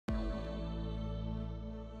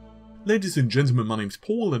Ladies and gentlemen, my name's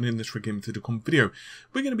Paul, and in this Gamer.com video,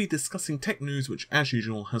 we're going to be discussing tech news which, as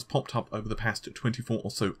usual, has popped up over the past 24 or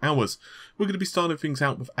so hours. We're going to be starting things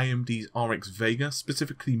out with AMD's RX Vega,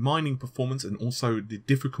 specifically mining performance and also the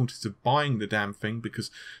difficulties of buying the damn thing, because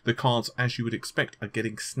the cards, as you would expect, are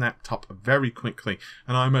getting snapped up very quickly,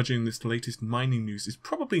 and I imagine this latest mining news is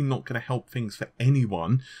probably not going to help things for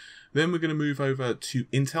anyone. Then we're going to move over to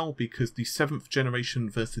Intel, because the 7th generation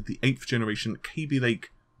versus the 8th generation Kaby Lake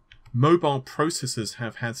mobile processors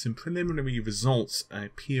have had some preliminary results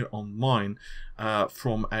appear online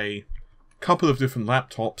from a couple of different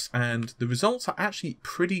laptops, and the results are actually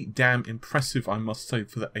pretty damn impressive, I must say,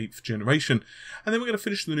 for the 8th generation. And then we're going to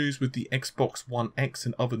finish the news with the Xbox One X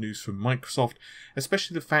and other news from Microsoft,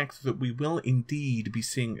 especially the fact that we will indeed be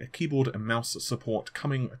seeing a keyboard and mouse support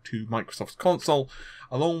coming to Microsoft's console,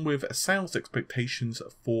 along with sales expectations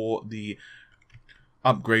for the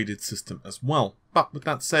upgraded system as well. But with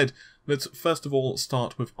that said, let's first of all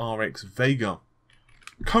start with RX Vega.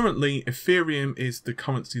 Currently, Ethereum is the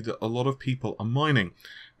currency that a lot of people are mining.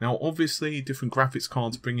 Now, obviously, different graphics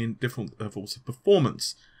cards bring in different levels of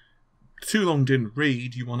performance. Too long didn't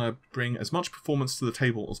read, you want to bring as much performance to the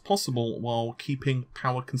table as possible while keeping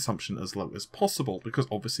power consumption as low as possible, because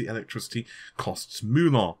obviously electricity costs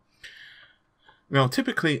moolah. Now,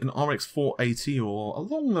 typically an RX 480 or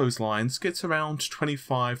along those lines gets around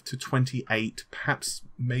 25 to 28, perhaps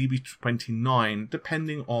maybe 29,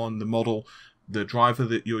 depending on the model, the driver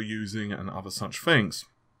that you're using, and other such things.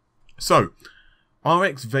 So,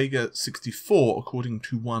 RX Vega 64, according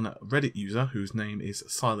to one Reddit user whose name is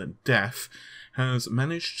Silent Death, has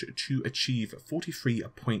managed to achieve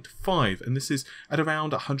 43.5, and this is at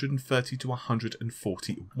around 130 to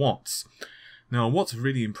 140 watts. Now, what's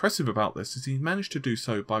really impressive about this is he managed to do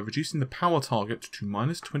so by reducing the power target to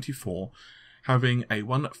 -24, having a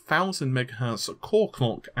 1000 MHz core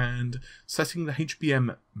clock, and setting the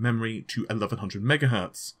HBM memory to 1100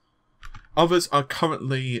 MHz. Others are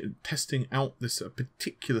currently testing out this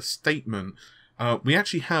particular statement. We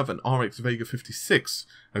actually have an RX Vega 56.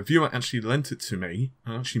 A viewer actually lent it to me.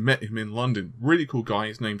 I actually met him in London. Really cool guy.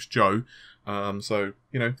 His name's Joe. So,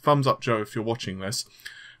 you know, thumbs up, Joe, if you're watching this.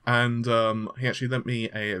 And he actually lent me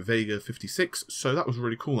a Vega 56, so that was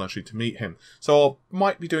really cool actually to meet him. So I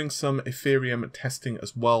might be doing some Ethereum testing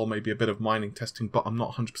as well, maybe a bit of mining testing, but I'm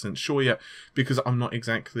not 100% sure yet, because I'm not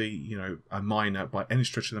exactly, you know, a miner by any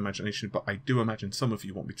stretch of the imagination, but I do imagine some of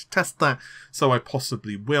you want me to test that, so I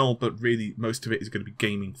possibly will, but really most of it is going to be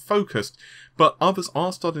gaming focused. But others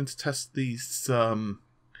are starting to test these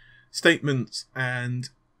statements, and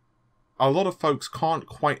a lot of folks can't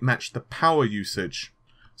quite match the power usage.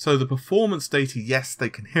 So the performance data, yes, they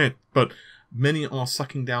can hit, but many are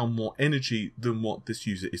sucking down more energy than what this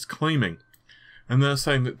user is claiming. And they're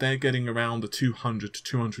saying that they're getting around a 200 to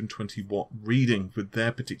 220 watt reading with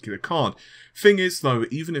their particular card. Thing is, though,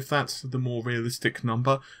 even if that's the more realistic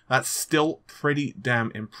number, that's still pretty damn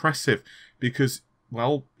impressive, because,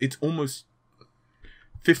 well, it's almost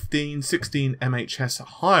 15, 16 MHz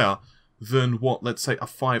higher than what, let's say, a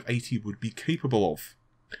 580 would be capable of.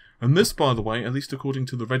 And this, by the way, at least according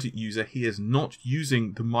to the Reddit user, he is not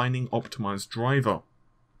using the mining optimized driver.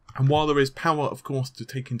 And while there is power, of course, to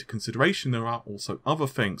take into consideration, there are also other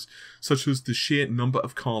things, such as the sheer number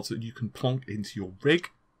of cards that you can plonk into your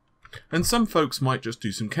rig. And some folks might just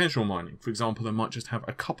do some casual mining. For example, they might just have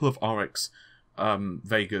a couple of RX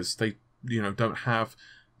Vegas. They, you know, don't have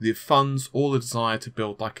the funds or the desire to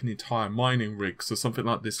build like an entire mining rig, so something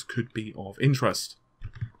like this could be of interest.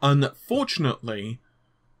 Unfortunately,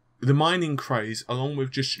 the mining craze, along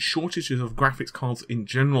with just shortages of graphics cards in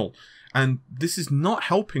general, and this is not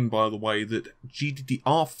helping, by the way, that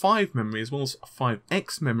GDDR5 memory as well as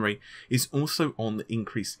 5X memory is also on the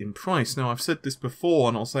increase in price. Now, I've said this before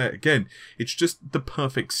and I'll say it again, it's just the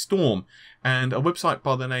perfect storm, and a website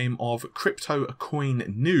by the name of Crypto Coin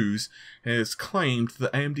News has claimed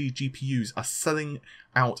that AMD GPUs are selling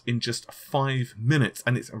out in just 5 minutes,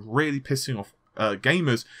 and it's really pissing off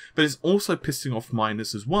gamers, but it's also pissing off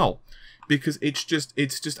miners as well, because it's just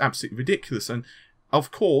absolutely ridiculous. And of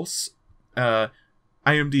course,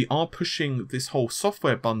 AMD are pushing this whole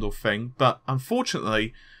software bundle thing, but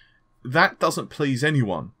unfortunately, that doesn't please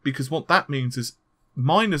anyone, because what that means is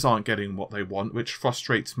miners aren't getting what they want, which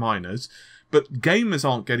frustrates miners, but gamers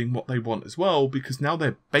aren't getting what they want as well, because now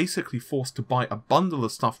they're basically forced to buy a bundle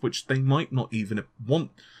of stuff which they might not even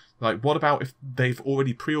want. Like, what about if they've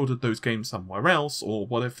already pre-ordered those games somewhere else, or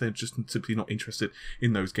what if they're just simply not interested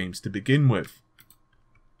in those games to begin with?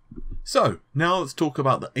 So, now let's talk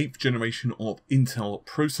about the 8th generation of Intel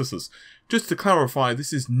processors. Just to clarify,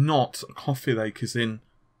 this is not Coffee Lake as in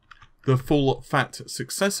the full fat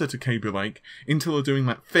successor to Kaby Lake, Intel are doing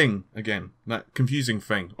that thing again, that confusing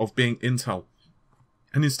thing of being Intel.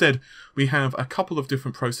 And instead, we have a couple of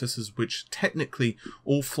different processors which technically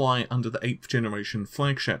all fly under the 8th generation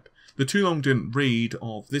flagship. The too long didn't read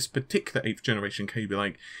of this particular 8th generation Kaby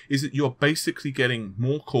Lake is that you're basically getting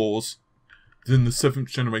more cores than the 7th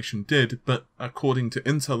generation did, but according to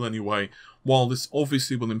Intel anyway, while this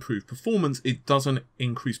obviously will improve performance, it doesn't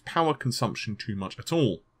increase power consumption too much at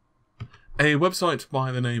all. A website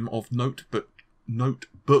by the name of Notebook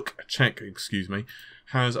Check,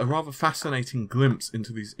 has a rather fascinating glimpse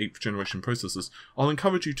into these 8th generation processors. I'll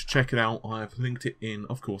encourage you to check it out. I have linked it in,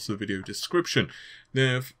 of course, the video description.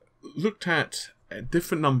 They've looked at a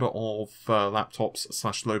different number of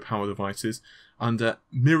laptops / low power devices under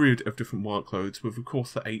myriad of different workloads with, of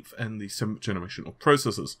course, the 8th and the 7th generation of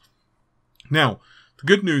processors. Now, the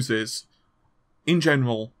good news is, in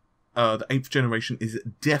general, the 8th generation is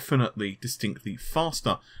definitely distinctly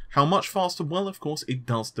faster. How much faster? Well, of course, it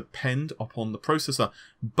does depend upon the processor.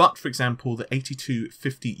 But, for example, the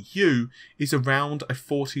 8250U is around a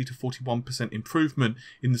 40 to 41% improvement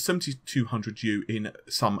in the 7200U in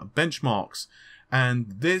some benchmarks.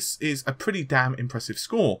 And this is a pretty damn impressive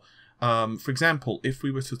score. For example, if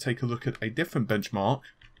we were to take a look at a different benchmark,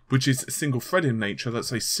 which is single thread in nature, let's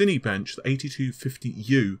say Cinebench, the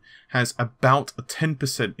 8250U has about a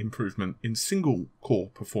 10% improvement in single core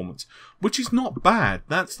performance, which is not bad.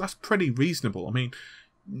 That's pretty reasonable. I mean,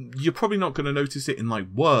 you're probably not going to notice it in like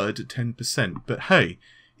Word 10%, but hey,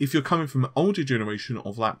 if you're coming from an older generation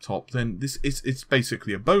of laptop, then it's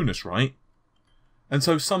basically a bonus, right? And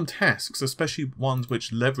so some tasks, especially ones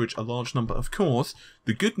which leverage a large number of cores,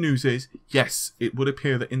 the good news is, yes, it would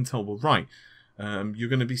appear that Intel were right. You're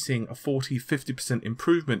going to be seeing a 40-50%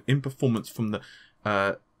 improvement in performance from the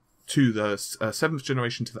 7th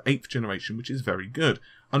generation to the 8th generation, which is very good.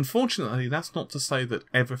 Unfortunately, that's not to say that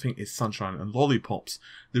everything is sunshine and lollipops.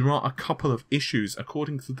 There are a couple of issues.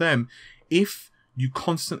 According to them, if you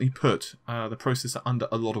constantly put the processor under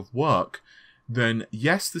a lot of work, then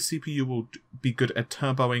yes, the CPU will be good at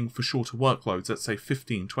turboing for shorter workloads, let's say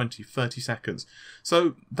 15, 20, 30 seconds.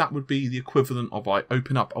 So that would be the equivalent of I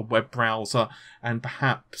open up a web browser and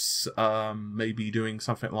perhaps maybe doing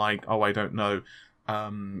something like, oh, I don't know,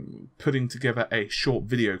 putting together a short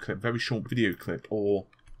video clip, very short video clip, or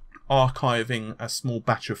archiving a small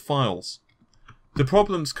batch of files. The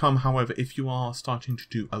problems come, however, if you are starting to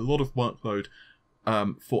do a lot of workload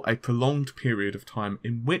for a prolonged period of time,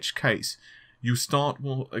 in which case you start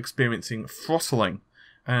experiencing throttling.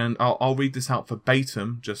 And I'll read this out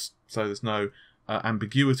verbatim, just so there's no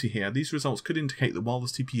ambiguity here. These results could indicate that while the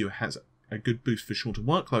CPU has a good boost for shorter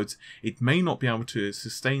workloads, it may not be able to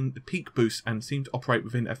sustain the peak boost and seem to operate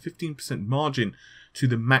within a 15% margin to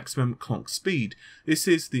the maximum clock speed. This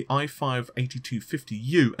is the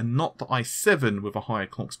i5-8250U and not the i7 with a higher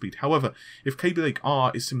clock speed. However, if Kaby Lake R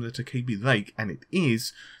is similar to Kaby Lake, and it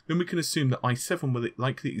is, then we can assume that i7 will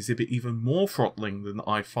likely exhibit even more throttling than the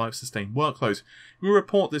i5 sustained workloads. We'll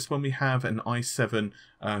report this when we have an i7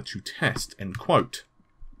 to test, end quote.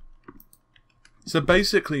 So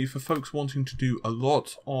basically, for folks wanting to do a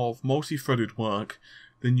lot of multi-threaded work,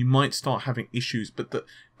 then you might start having issues. But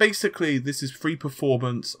basically, this is free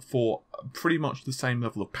performance for pretty much the same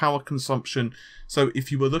level of power consumption. So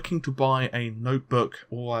if you were looking to buy a notebook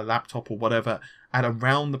or a laptop or whatever at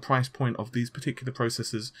around the price point of these particular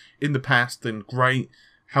processors in the past, then great.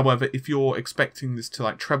 However, if you're expecting this to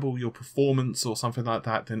like treble your performance or something like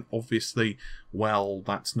that, then obviously, well,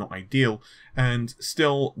 that's not ideal. And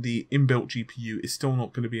still, the inbuilt GPU is still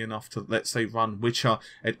not going to be enough to, let's say, run Witcher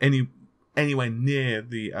at anywhere near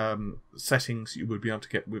the settings you would be able to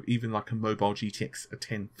get with even like a mobile GTX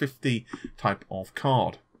 1050 type of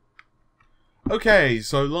card. Okay,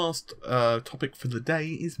 so last topic for the day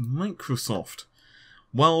is Microsoft.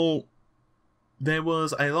 Well, there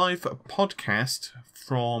was a live podcast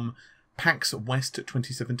from PAX West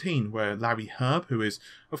 2017 where Larry Herb, who is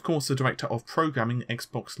of course the director of programming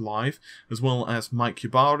Xbox Live, as well as Mike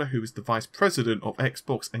Ybarra, who is the vice president of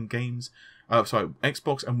Xbox and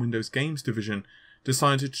Windows Games division,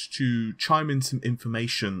 decided to chime in some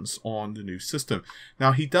informations on the new system.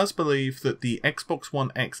 Now, he does believe that the Xbox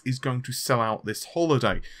One X is going to sell out this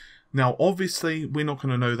holiday. Now, obviously, we're not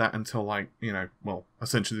going to know that until, like, well,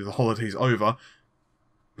 essentially the holiday's over.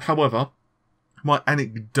 However, my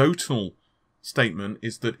anecdotal statement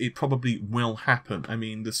is that it probably will happen. I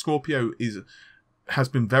mean, the Scorpio has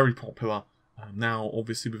been very popular. Now,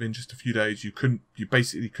 obviously, within just a few days, you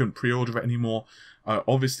basically couldn't pre-order it anymore.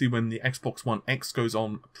 Obviously, when the Xbox One X goes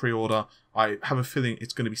on pre-order, I have a feeling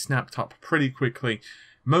it's going to be snapped up pretty quickly.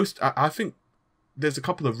 I think there's a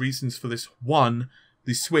couple of reasons for this. One,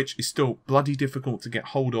 the Switch is still bloody difficult to get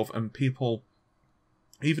hold of, and people,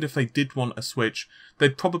 even if they did want a Switch,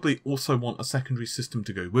 they'd probably also want a secondary system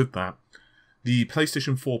to go with that. The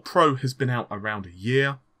PlayStation 4 Pro has been out around a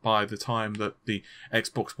year by the time that the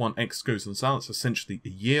Xbox One X goes on sale. It's essentially a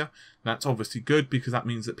year. That's obviously good, because that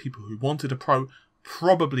means that people who wanted a Pro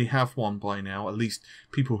probably have one by now, at least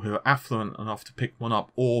people who are affluent enough to pick one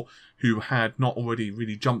up, or who had not already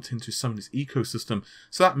really jumped into Sony's ecosystem.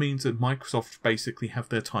 So that means that Microsoft basically have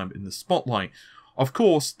their time in the spotlight. Of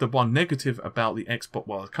course, the one negative about the Xbox,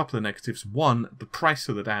 well, a couple of negatives. One, the price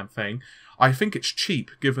of the damn thing. I think it's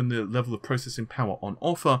cheap given the level of processing power on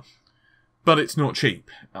offer, but it's not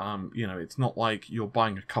cheap. You know, it's not like you're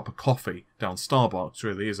buying a cup of coffee down Starbucks,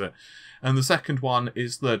 really, is it? And the second one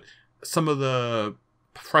is that some of the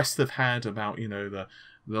press they've had about, you know, the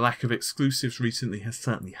lack of exclusives recently has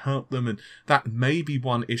certainly hurt them, and that may be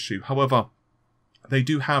one issue. However, they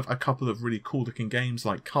do have a couple of really cool looking games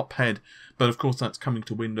like Cuphead, but of course that's coming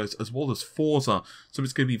to Windows, as well as Forza, so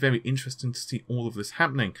it's going to be very interesting to see all of this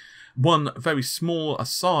happening. One very small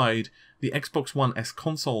aside, the Xbox One S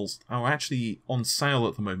consoles are actually on sale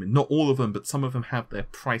at the moment. Not all of them, but some of them have their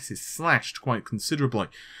prices slashed quite considerably.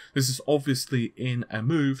 This is obviously in a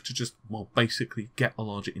move to just, well, basically get a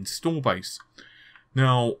larger install base.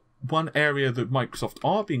 Now, one area that Microsoft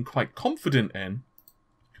are being quite confident in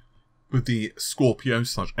with the Scorpio /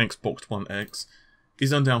 Xbox One X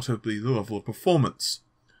is undoubtedly the level of performance.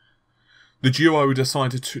 The duo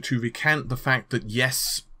decided to recant the fact that,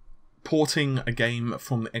 yes, porting a game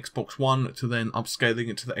from the Xbox One to then upscaling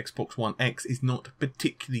it to the Xbox One X is not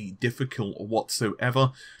particularly difficult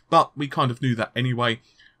whatsoever, but we kind of knew that anyway.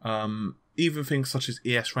 Even things such as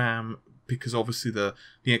ESRAM, because obviously the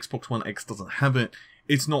Xbox One X doesn't have it,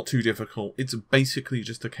 it's not too difficult. It's basically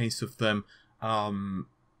just a case of them,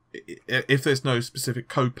 if there's no specific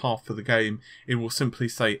code path for the game, it will simply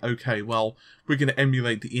say, okay, well, we're going to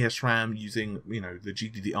emulate the ESRAM using, you know, the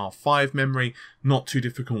GDDR5 memory. Not too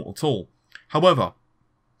difficult at all. However,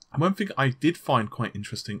 one thing I did find quite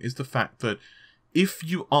interesting is the fact that if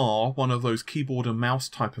you are one of those keyboard and mouse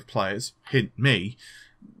type of players, hint me,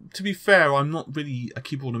 to be fair, I'm not really a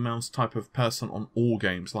keyboard and mouse type of person on all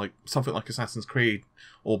games, like something like Assassin's Creed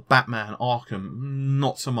or Batman Arkham,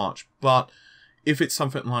 not so much, but if it's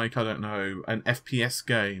something like, I don't know, an FPS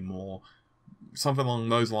game or something along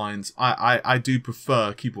those lines, I do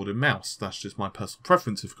prefer keyboard and mouse. That's just my personal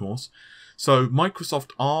preference, of course. So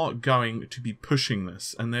Microsoft are going to be pushing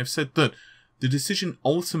this, and they've said that the decision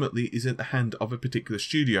ultimately is in the hand of a particular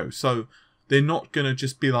studio. So they're not going to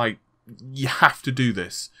just be like, you have to do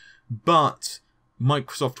this. But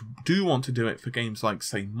Microsoft do want to do it for games like,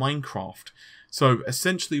 say, Minecraft. So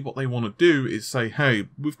essentially what they want to do is say, hey,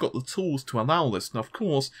 we've got the tools to allow this. Now, of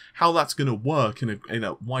course, how that's going to work in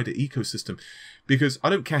a wider ecosystem, because I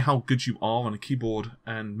don't care how good you are on a keyboard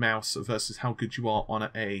and mouse versus how good you are on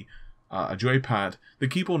a joypad. The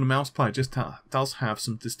keyboard and mouse player just does have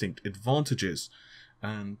some distinct advantages.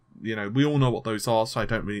 And, you know, we all know what those are, so I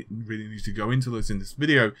don't really need to go into those in this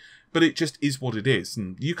video. But it just is what it is.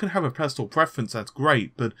 And you can have a personal preference, that's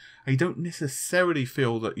great, but I don't necessarily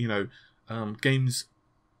feel that, you know, games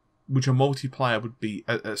which are multiplayer would be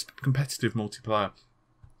a competitive multiplayer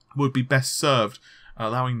would be best served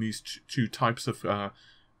allowing these two types of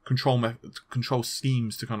control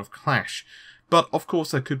schemes to kind of clash. But of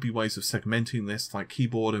course there could be ways of segmenting this, like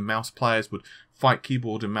keyboard and mouse players would fight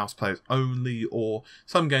keyboard and mouse players only, or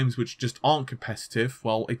some games which just aren't competitive.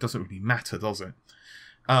 Well, it doesn't really matter, does it?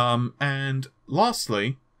 And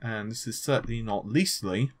lastly, and this is certainly not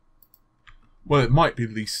leastly, well, it might be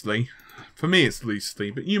leastly. For me, it's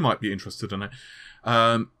leastly, but you might be interested in it.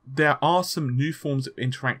 There are some new forms of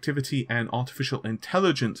interactivity and artificial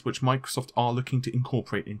intelligence which Microsoft are looking to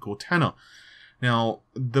incorporate in Cortana. Now,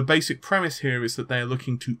 the basic premise here is that they're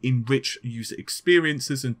looking to enrich user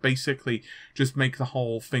experiences and basically just make the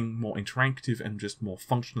whole thing more interactive and just more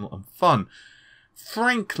functional and fun.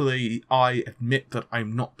 Frankly, I admit that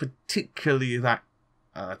I'm not particularly that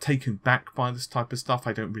taken back by this type of stuff.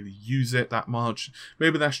 I don't really use it that much.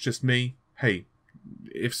 Maybe that's just me. Hey,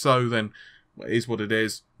 if so, then it is what it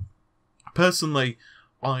is. Personally,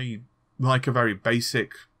 I like a very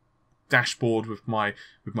basic dashboard with my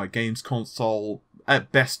games console.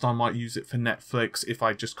 At best, I might use it for Netflix if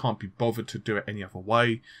I just can't be bothered to do it any other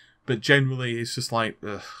way. But generally, it's just like,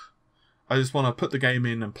 ugh. I just want to put the game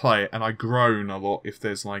in and play it, and I groan a lot if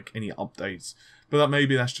there's like any updates. But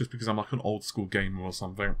maybe that's just because I'm like an old school gamer or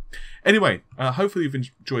something. Anyway, hopefully you've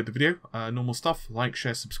enjoyed the video. Normal stuff, like,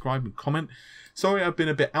 share, subscribe, and comment. Sorry I've been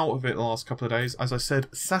a bit out of it the last couple of days. As I said,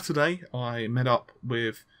 Saturday I met up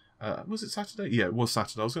with Was it Saturday? Yeah, it was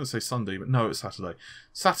Saturday. I was going to say Sunday, but no, it's Saturday.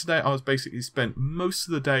 Saturday, I was basically spent most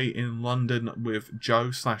of the day in London with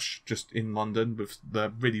Joe, / just in London with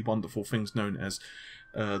the really wonderful things known as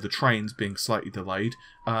the trains being slightly delayed.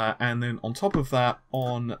 And then on top of that,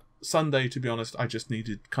 on Sunday, to be honest, I just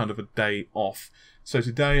needed kind of a day off. So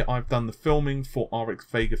today I've done the filming for RX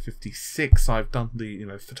Vega 56. I've done the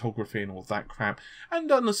photography and all that crap, and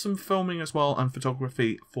done some filming as well and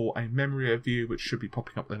photography for a memory review, which should be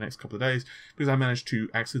popping up the next couple of days because I managed to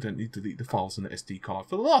accidentally delete the files in the SD card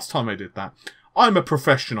for the last time I did that. I'm a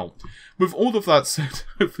professional. With all of that said,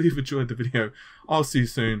 hopefully you've enjoyed the video. I'll see you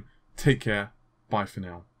soon. Take care. Bye for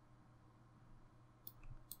now.